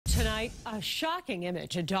Tonight, a shocking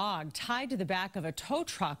image, a dog tied to the back of a tow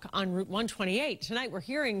truck on Route 128. Tonight, we're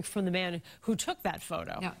hearing from the man who took that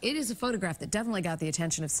photo. Now, it is a photograph that definitely got the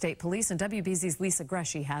attention of state police, and WBZ's Lisa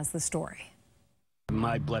Greshy has the story.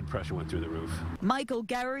 My blood pressure went through the roof. Michael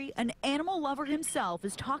Gary, an animal lover himself,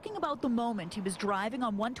 is talking about the moment he was driving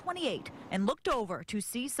on 128 and looked over to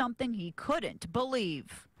see something he couldn't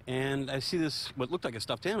believe. And I see this, what looked like a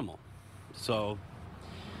stuffed animal. So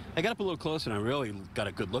I got up a little closer and I really got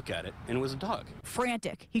a good look at it, and it was a dog.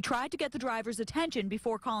 Frantic, he tried to get the driver's attention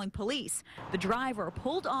before calling police. The driver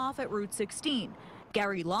pulled off at Route 16.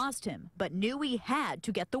 Gary lost him, but knew he had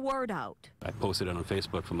to get the word out. I posted it on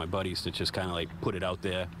Facebook for my buddies to just kind of like put it out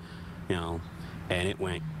there, you know, and it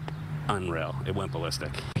went unreal. It went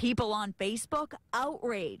ballistic. People on Facebook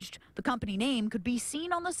outraged. The company name could be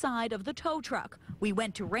seen on the side of the tow truck. We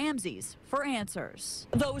went to Ramsey's for answers.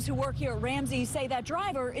 Those who work here at Ramsey's say that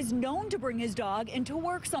driver is known to bring his dog into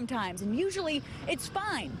work sometimes, and usually it's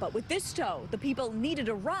fine. But with this tow, the people needed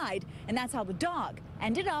a ride, and that's how the dog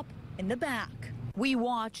ended up in the back. We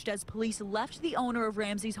watched as police left the owner of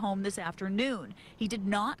Ramsey's home this afternoon. He did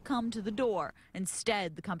not come to the door.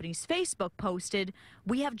 Instead, the company's Facebook posted,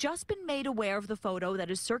 "We have just been made aware of the photo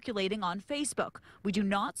that is circulating on Facebook. We do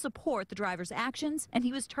not support the driver's actions," and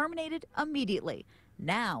he was terminated immediately.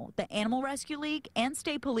 Now, the Animal Rescue League and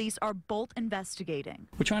state police are both investigating.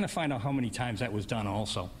 We're trying to find out how many times that was done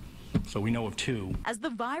also, so we know of 2. As the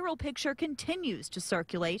viral picture continues to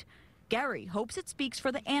circulate, Gary hopes it speaks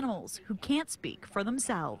for the animals who can't speak for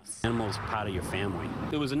themselves. Animals part of your family.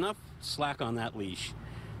 There was enough slack on that leash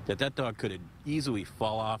that dog could have easily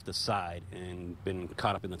fall off the side and been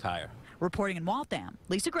caught up in the tire. Reporting in Waltham,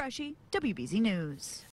 Lisa Greshy, WBZ News.